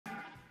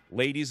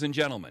Ladies and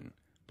gentlemen,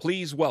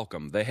 please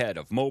welcome the head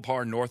of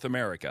Mopar North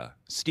America,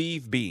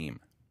 Steve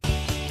Beam.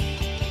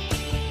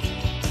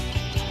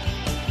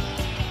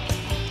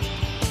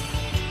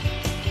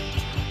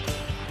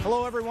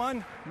 Hello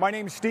everyone, my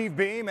name is Steve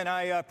Beam and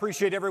I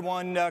appreciate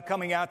everyone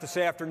coming out this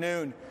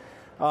afternoon.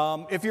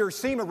 If you're a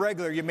SEMA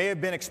regular, you may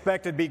have been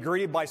expected to be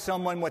greeted by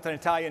someone with an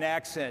Italian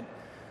accent.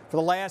 For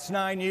the last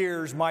 9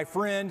 years, my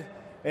friend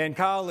and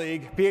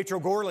colleague, Pietro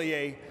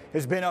Gorlier,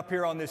 has been up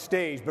here on this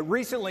stage. But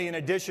recently, in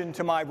addition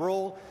to my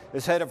role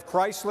as head of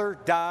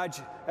Chrysler,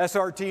 Dodge,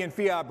 SRT, and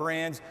Fiat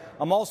brands,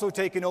 I'm also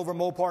taking over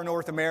Mopar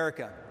North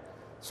America.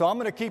 So I'm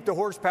going to keep the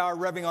horsepower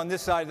revving on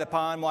this side of the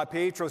pond while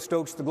Pietro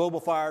stokes the global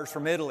fires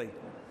from Italy.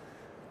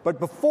 But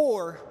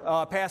before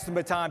passing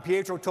the baton,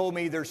 Pietro told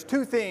me there's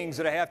 2 things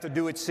that I have to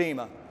do at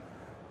SEMA.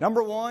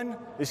 Number 1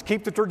 is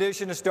keep the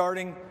tradition of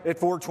starting at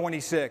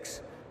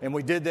 426, and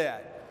we did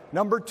that.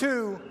 Number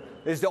 2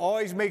 is to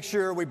always make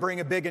sure we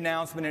bring a big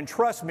announcement, and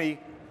trust me,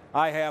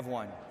 I have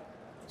one.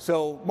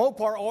 So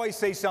Mopar always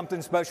say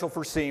something special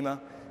for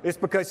SEMA. It's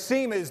because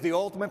SEMA is the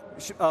ultimate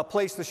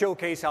place to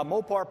showcase how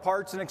Mopar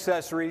parts and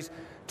accessories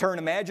turn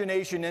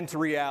imagination into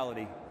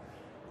reality.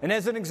 And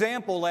as an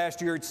example,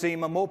 last year at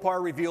SEMA,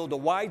 Mopar revealed a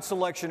wide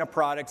selection of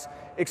products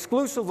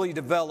exclusively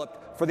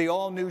developed for the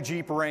all-new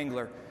Jeep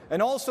Wrangler,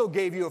 and also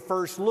gave you a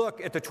first look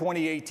at the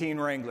 2018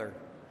 Wrangler.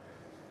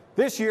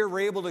 This year,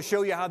 we're able to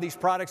show you how these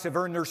products have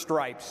earned their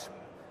stripes.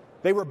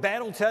 They were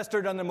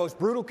battle-tested on the most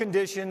brutal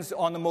conditions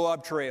on the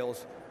Moab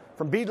trails.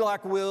 From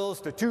beadlock wheels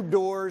to tube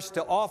doors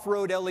to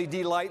off-road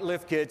LED light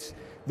lift kits,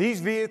 these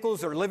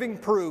vehicles are living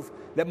proof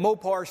that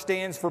Mopar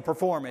stands for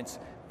performance,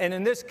 and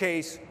in this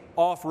case,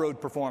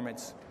 off-road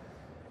performance.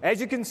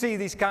 As you can see,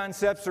 these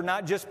concepts are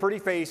not just pretty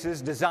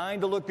faces designed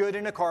to look good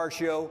in a car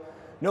show.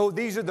 No,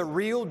 these are the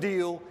real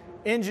deal,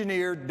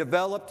 engineered,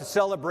 developed to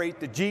celebrate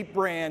the Jeep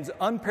brand's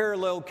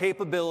unparalleled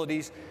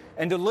capabilities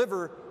and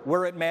deliver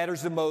where it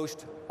matters the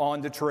most,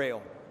 on the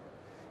trail.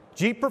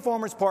 Jeep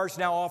Performance Parts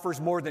now offers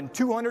more than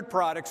 200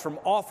 products, from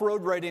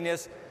off-road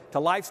readiness to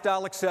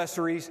lifestyle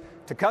accessories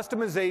to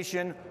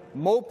customization.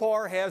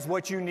 Mopar has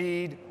what you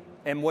need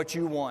and what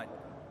you want.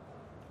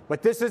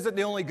 But this isn't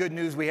the only good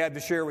news we have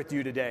to share with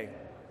you today.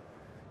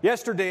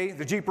 Yesterday,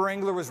 the Jeep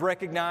Wrangler was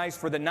recognized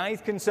for the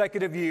 9th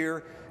consecutive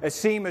year as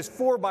SEMA's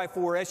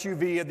 4x4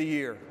 SUV of the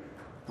year.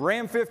 The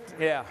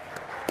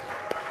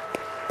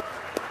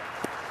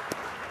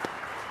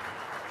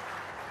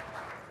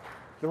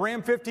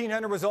Ram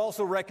 1500 was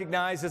also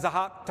recognized as a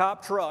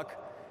top truck,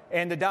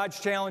 and the Dodge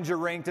Challenger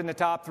ranked in the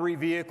top 3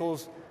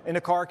 vehicles in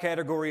the car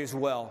category as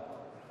well.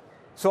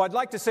 So I'd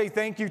like to say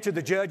thank you to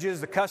the judges,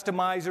 the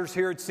customizers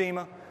here at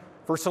SEMA,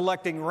 for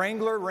selecting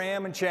Wrangler,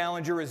 Ram, and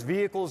Challenger as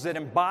vehicles that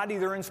embody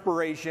their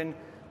inspiration.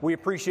 We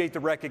appreciate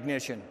the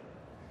recognition.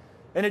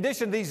 In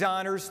addition to these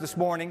honors this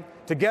morning,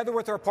 together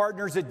with our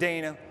partners at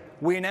Dana,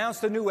 we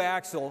announced a new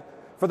axle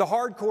for the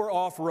hardcore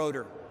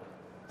off-roader.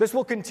 This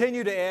will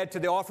continue to add to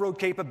the off-road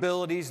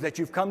capabilities that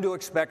you've come to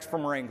expect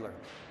from Wrangler.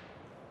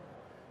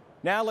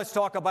 Now let's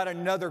talk about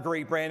another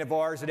great brand of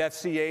ours at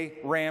FCA,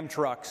 Ram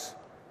Trucks.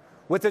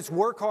 With its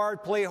work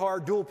hard, play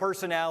hard, dual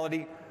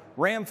personality,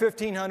 Ram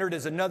 1500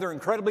 is another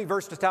incredibly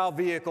versatile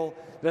vehicle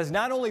that is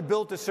not only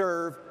built to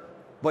serve,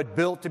 but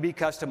built to be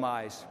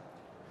customized.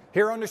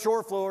 Here on the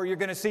shore floor, you're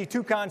going to see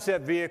 2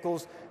 concept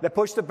vehicles that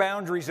push the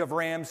boundaries of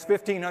Ram's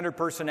 1500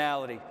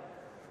 personality.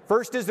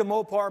 First is the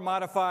Mopar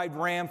modified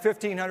Ram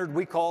 1500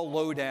 we call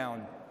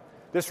Lowdown.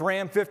 This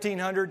Ram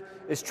 1500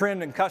 is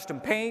trimmed in custom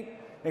paint,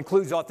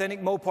 includes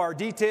authentic Mopar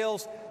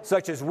details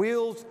such as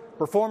wheels,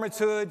 performance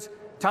hoods,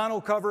 tonneau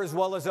cover, as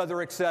well as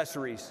other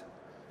accessories.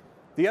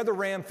 The other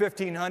Ram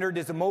 1500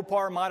 is a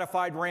Mopar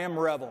modified Ram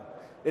Rebel.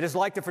 It is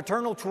like the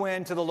fraternal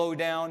twin to the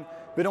Lowdown,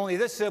 but only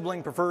this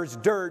sibling prefers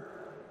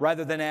dirt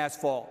rather than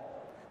asphalt.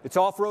 Its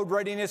off-road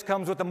readiness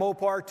comes with a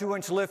Mopar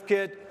 2-inch lift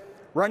kit,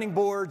 running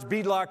boards,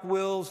 beadlock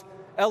wheels,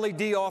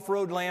 LED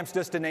off-road lamps,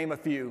 just to name a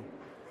few.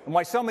 And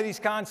while some of these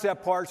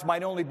concept parts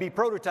might only be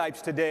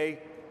prototypes today,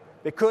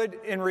 they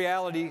could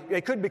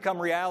become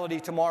reality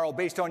tomorrow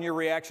based on your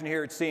reaction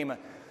here at SEMA.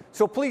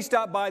 So please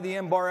stop by the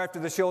M-Bar after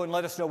the show and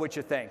let us know what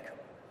you think.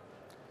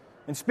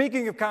 And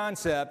speaking of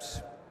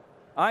concepts,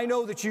 I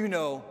know that you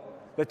know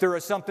that there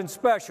is something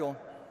special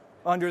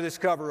under this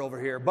cover over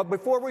here. But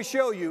before we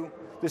show you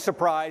the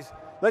surprise,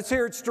 let's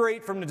hear it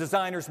straight from the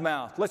designer's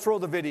mouth. Let's roll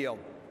the video.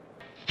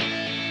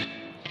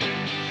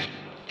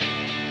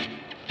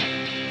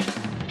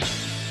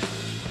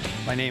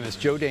 My name is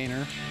Joe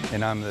Daner,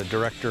 and I'm the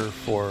director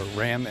for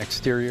Ram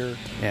Exterior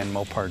and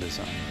Mopar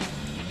Design.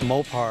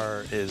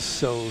 Mopar is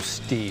so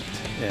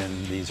steeped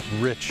in these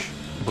rich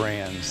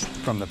brands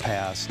from the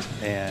past,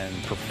 and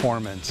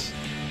performance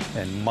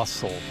and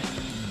muscle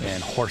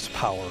and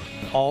horsepower,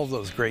 all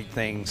those great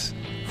things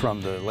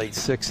from the late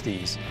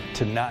 60s.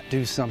 To not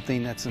do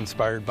something that's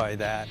inspired by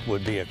that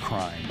would be a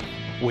crime.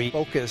 We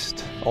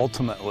focused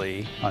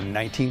ultimately on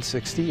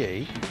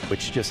 1968,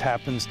 which just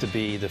happens to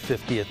be the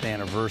 50th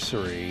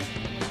anniversary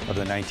of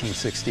the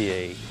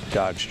 1968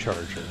 Dodge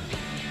Charger.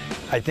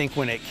 I think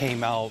when it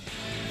came out,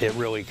 it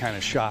really kind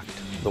of shocked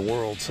the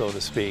world, so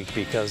to speak,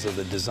 because of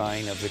the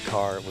design of the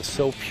car. It was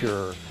so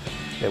pure,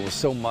 it was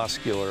so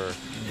muscular.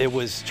 It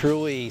was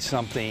truly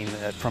something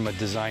that, from a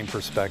design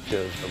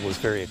perspective, was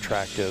very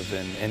attractive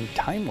and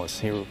timeless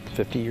here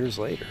 50 years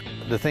later.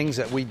 The things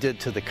that we did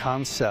to the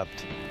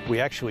concept, we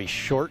actually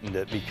shortened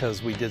it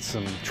because we did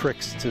some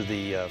tricks to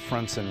the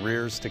fronts and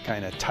rears to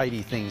kind of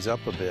tidy things up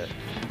a bit,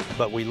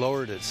 but we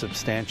lowered it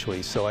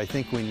substantially. So I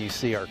think when you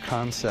see our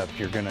concept,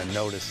 you're going to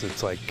notice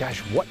it's like, gosh,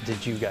 what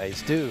did you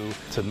guys do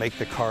to make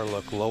the car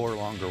look lower,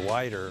 longer,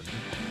 wider?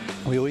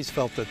 We always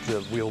felt that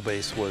the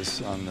wheelbase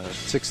was on the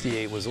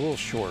 68 was a little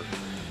short.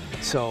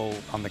 So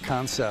on the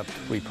concept,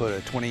 we put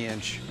a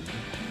 20-inch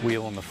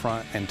wheel in the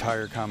front and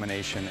tire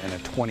combination and a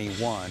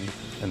 21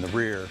 in the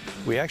rear.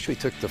 We actually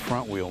took the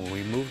front wheel and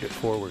we moved it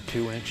forward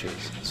 2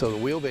 inches. So the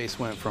wheelbase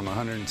went from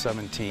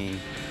 117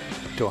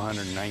 to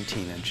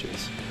 119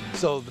 inches.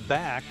 So the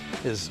back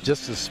is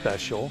just as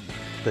special.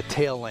 The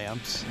tail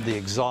lamps, the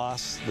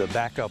exhaust, the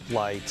backup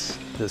lights,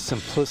 the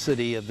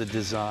simplicity of the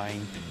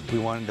design, we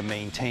wanted to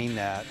maintain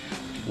that.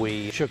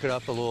 We shook it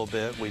up a little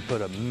bit. We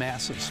put a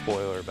massive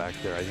spoiler back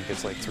there. I think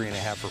it's like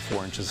 3.5 or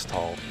 4 inches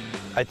tall.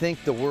 I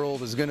think the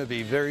world is going to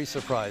be very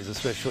surprised,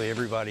 especially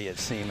everybody at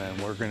SEMA, and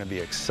we're going to be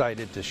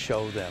excited to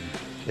show them.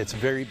 It's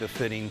very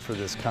befitting for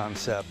this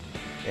concept,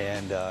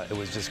 and it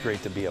was just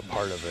great to be a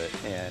part of it.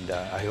 And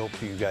I hope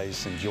you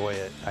guys enjoy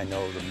it. I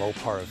know the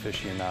Mopar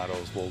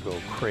aficionados will go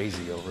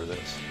crazy over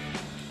this.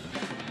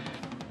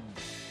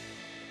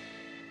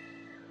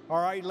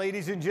 All right,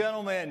 ladies and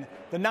gentlemen,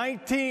 the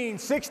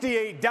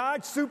 1968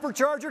 Dodge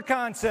Supercharger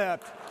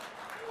concept.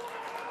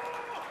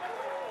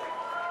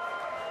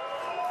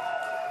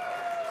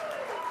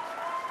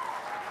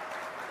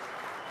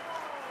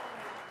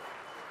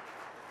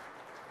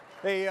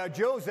 Hey,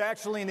 Joe's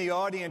actually in the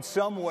audience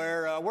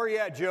somewhere. Where are you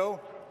at, Joe?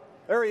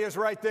 There he is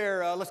right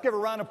there. Let's give a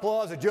round of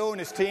applause to Joe and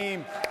his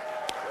team.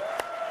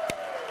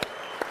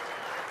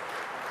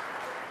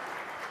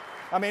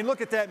 I mean,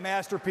 look at that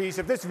masterpiece.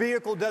 If this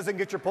vehicle doesn't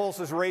get your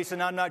pulses racing,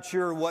 I'm not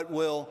sure what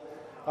will.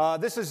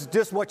 This is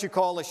just what you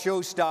call a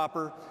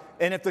showstopper.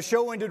 And if the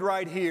show ended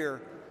right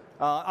here,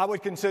 I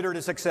would consider it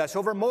a success.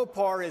 However,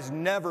 Mopar has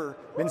never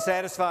been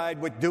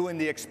satisfied with doing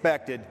the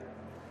expected.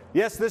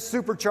 Yes, this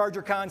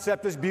supercharger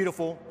concept is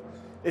beautiful.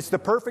 It's the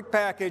perfect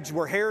package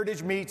where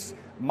heritage meets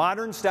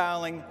modern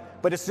styling,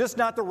 but it's just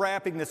not the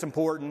wrapping that's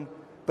important,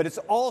 but it's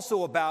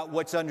also about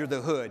what's under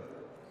the hood.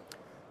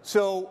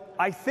 So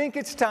I think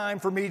it's time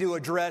for me to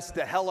address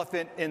the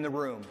Hellephant in the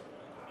room.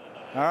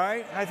 All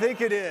right? I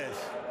think it is.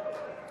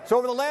 So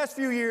over the last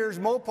few years,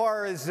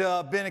 Mopar has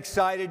been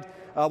excited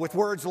with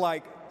words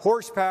like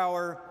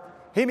horsepower,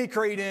 HEMI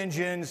crate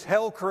engines,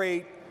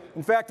 Hellcrate.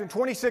 In fact, in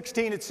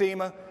 2016 at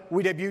SEMA,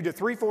 we debuted a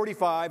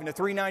 345 and a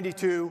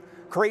 392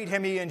 crate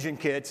HEMI engine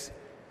kits.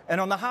 And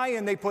on the high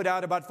end, they put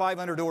out about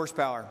 500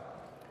 horsepower.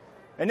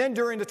 And then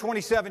during the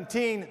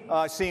 2017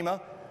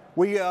 SEMA,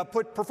 we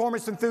put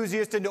performance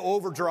enthusiasts into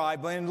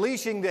overdrive by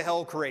unleashing the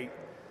Hellcrate,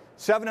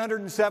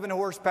 707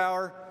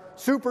 horsepower,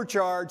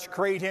 supercharged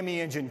crate HEMI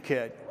engine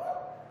kit.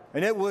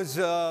 And it was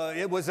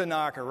a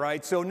knocker,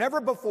 right? So never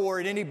before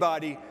had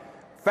anybody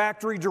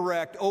factory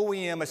direct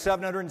OEM a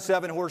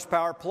 707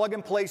 horsepower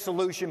plug-and-play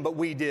solution, but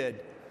we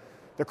did.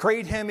 The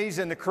crate HEMIs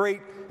and the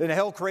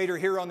Hellcrate are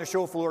here on the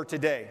show floor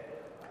today.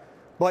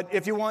 But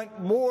if you want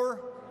more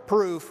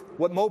proof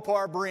what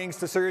Mopar brings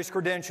to serious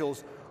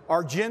credentials,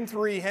 our Gen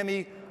 3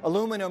 HEMI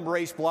aluminum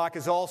race block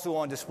is also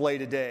on display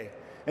today.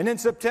 And in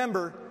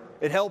September,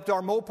 it helped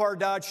our Mopar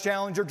Dodge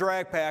Challenger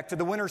drag pack to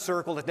the winner's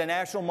circle at the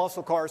National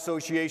Muscle Car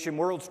Association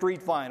World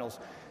Street Finals,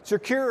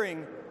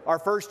 securing our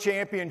first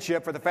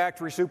championship for the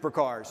factory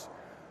supercars.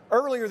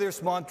 Earlier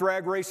this month,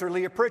 drag racer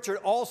Leah Pritchard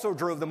also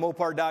drove the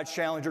Mopar Dodge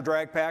Challenger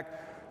drag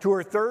pack to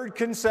her third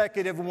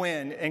consecutive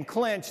win and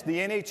clinched the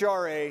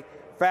NHRA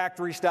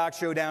Factory Stock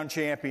Showdown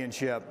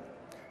Championship.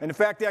 And in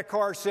fact, that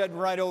car's sitting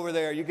right over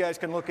there. You guys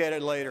can look at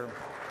it later.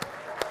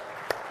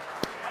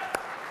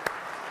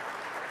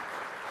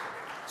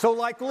 So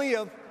like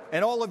Leah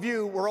and all of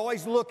you, we're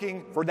always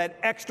looking for that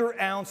extra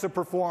ounce of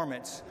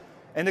performance.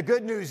 And the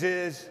good news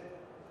is,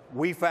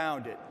 we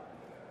found it.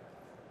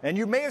 And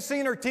you may have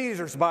seen our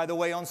teasers, by the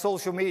way, on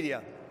social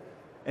media.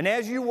 And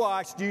as you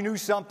watched, you knew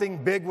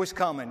something big was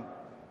coming.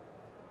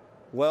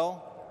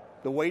 Well,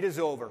 the wait is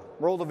over.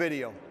 Roll the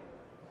video.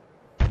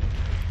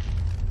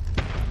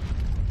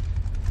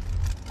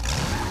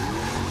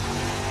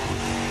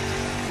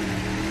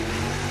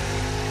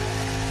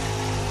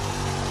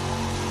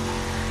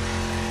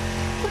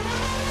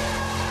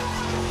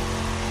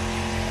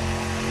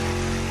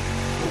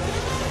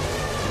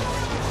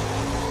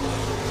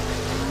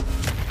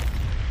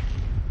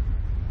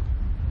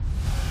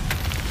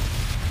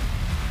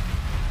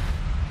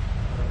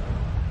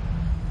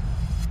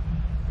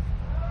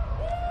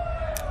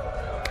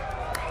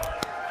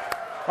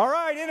 All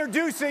right,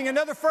 introducing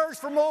another first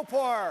for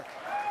Mopar.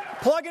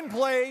 Plug and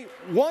play,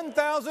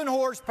 1,000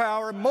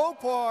 horsepower,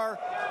 Mopar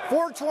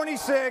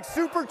 426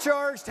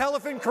 supercharged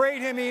Hellephant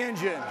crate HEMI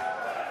engine.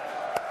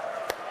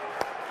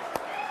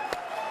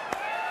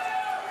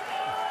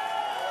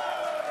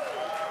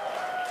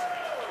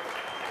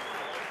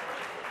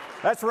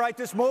 That's right,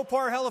 this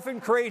Mopar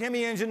Hellephant Crate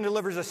HEMI engine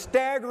delivers a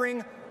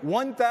staggering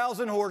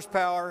 1,000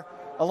 horsepower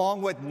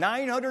along with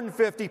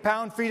 950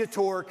 pound-feet of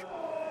torque.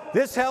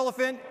 This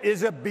Hellephant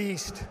is a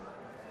beast.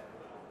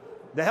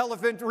 The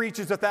Hellephant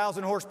reaches the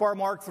 1,000 horsepower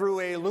mark through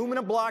an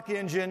aluminum block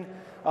engine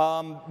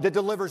that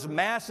delivers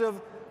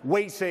massive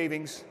weight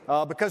savings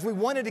because we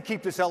wanted to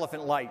keep this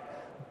Hellephant light.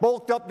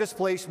 Bulked up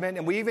displacement,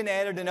 and we even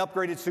added an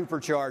upgraded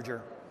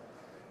supercharger.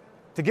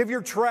 To give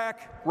your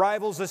track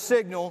rivals a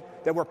signal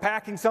that we're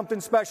packing something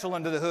special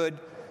under the hood,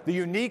 the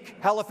unique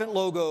Hellephant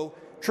logo,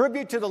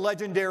 tribute to the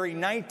legendary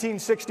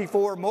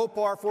 1964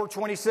 Mopar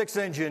 426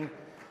 engine,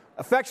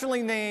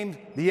 affectionately named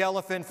the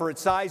Hellephant for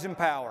its size and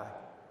power.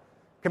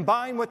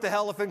 Combined with the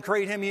Hellephant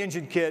Crate HEMI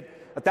engine kit,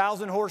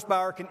 1,000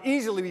 horsepower can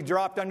easily be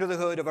dropped under the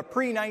hood of a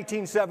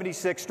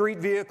pre-1976 street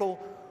vehicle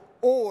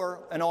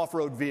or an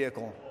off-road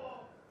vehicle.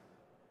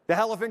 The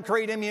Hellephant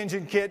Crate HEMI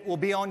engine kit will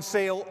be on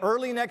sale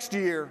early next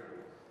year,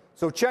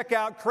 so check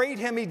out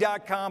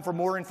cratehemi.com for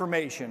more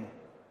information.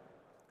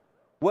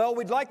 Well,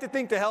 we'd like to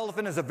think the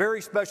Hellephant is a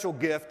very special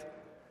gift,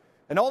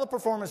 and all the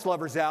performance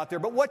lovers out there,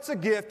 but what's a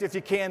gift if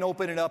you can't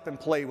open it up and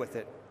play with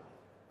it?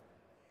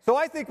 So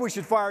I think we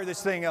should fire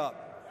this thing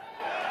up.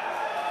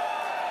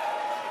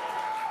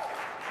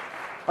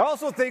 I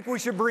also think we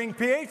should bring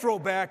Pietro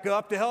back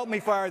up to help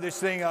me fire this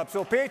thing up.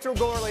 So Pietro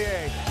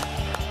Gorlier.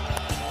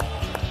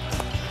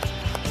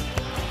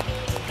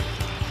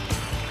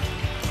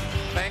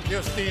 Thank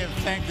you, Steve.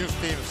 Thank you,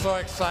 Steve. So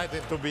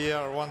excited to be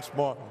here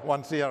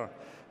once here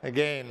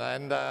again.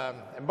 And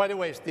by the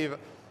way, Steve,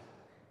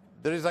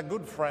 there is a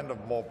good friend of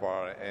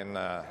Mopar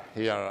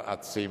here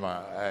at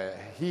SEMA.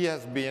 He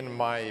has been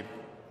my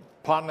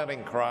partner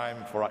in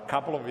crime for a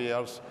couple of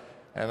years,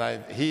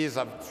 and he is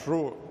a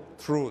true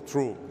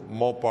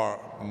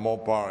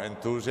Mopar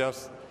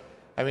enthusiast.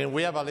 I mean,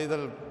 we have a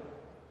little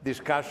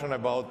discussion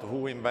about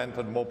who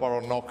invented Mopar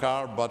or no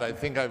car, but I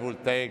think I will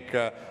take,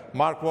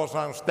 Mark was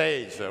on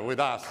stage with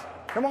us.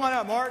 Come on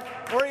up, Mark.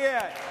 Where are you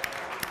at?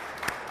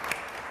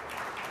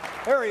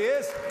 There he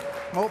is.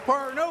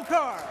 Mopar or no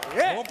car.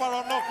 Yeah. Mopar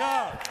or no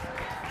car.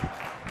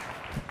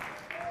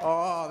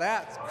 Oh,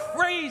 that's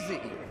crazy.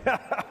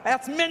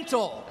 That's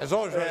mental. As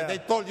always, they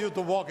told you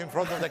to walk in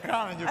front of the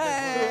car and you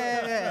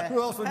can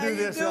Who else would do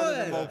this other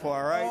than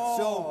Mopar, right?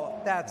 Oh,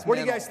 that's what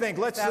do you guys think?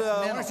 Let's,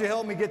 why don't you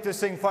help me get this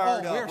thing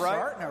fired up, we're right?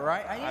 starting it,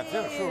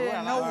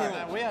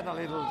 right? we had a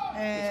little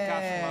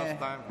discussion last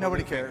time.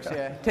 Nobody cares,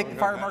 Take the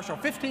fire marshal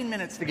 15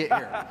 minutes to get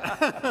here.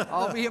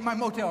 I'll be in my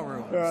motel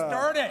room.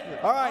 Start it.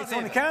 All right, so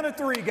on the count of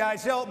three,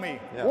 guys, help me.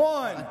 Yeah.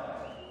 1,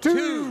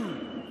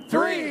 2,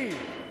 3.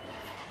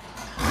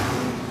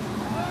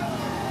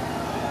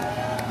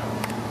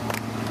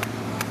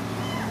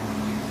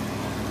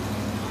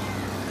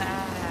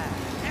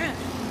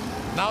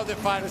 Now the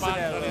fire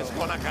marshal is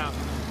going to come.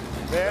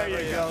 There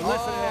you go.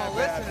 Listen to that.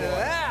 Listen to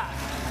that.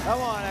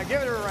 Come on, now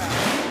give it a round.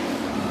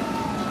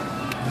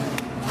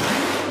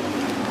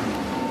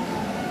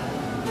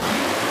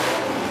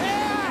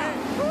 Yeah!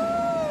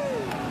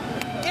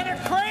 Woo! In a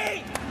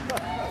crate!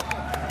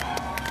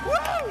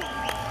 Woo!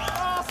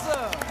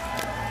 Awesome!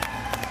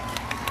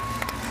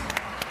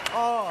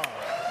 Oh,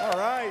 all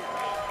right.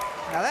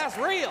 Now that's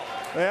real.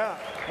 Yeah.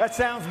 That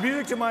sounds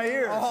music to my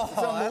ears. Oh, it's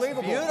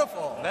unbelievable. That's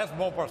beautiful. That's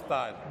Mopar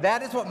style.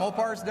 That is what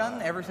Mopar's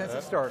done ever since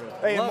it started.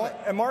 Hey,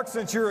 and Mark,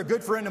 since you're a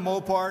good friend of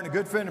Mopar and a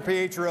good friend of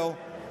Pietro,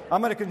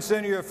 I'm going to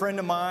consider you a friend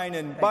of mine.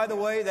 And by the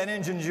way, that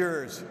engine's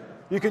yours.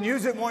 You can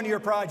use it in one of your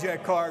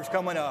project cars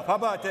coming up. How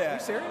about that? Are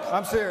you serious?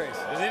 I'm serious.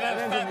 That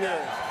engine's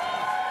yours.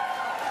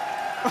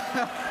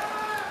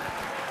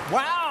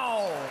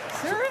 Wow.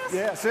 Serious?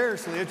 Yeah,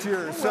 seriously, it's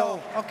yours.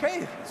 Well,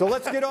 okay. So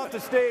let's get off the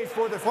stage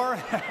for the far.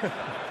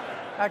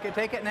 I can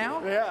take it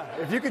now? Yeah,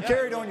 if you can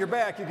carry it on your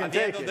back, you can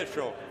take it. At the end of the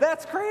show.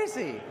 That's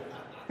crazy.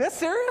 That's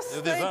serious?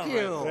 Thank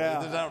you. Yeah.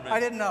 You deserve it. I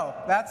didn't know.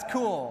 That's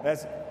cool.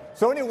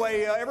 So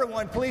anyway,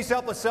 everyone, please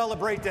help us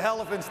celebrate the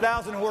Hellephant's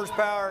 1,000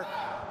 horsepower.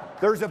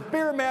 There's a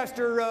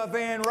Beermaster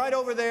van right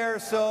over there.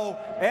 So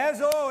as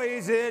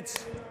always,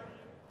 it's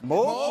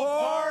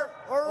Mopar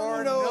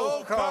or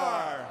no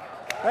car.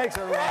 Thanks,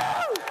 everyone.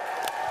 Woo!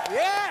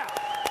 Yeah.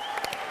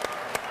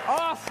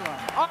 Awesome.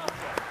 Awesome.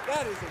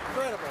 That is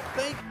incredible.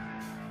 Thank you.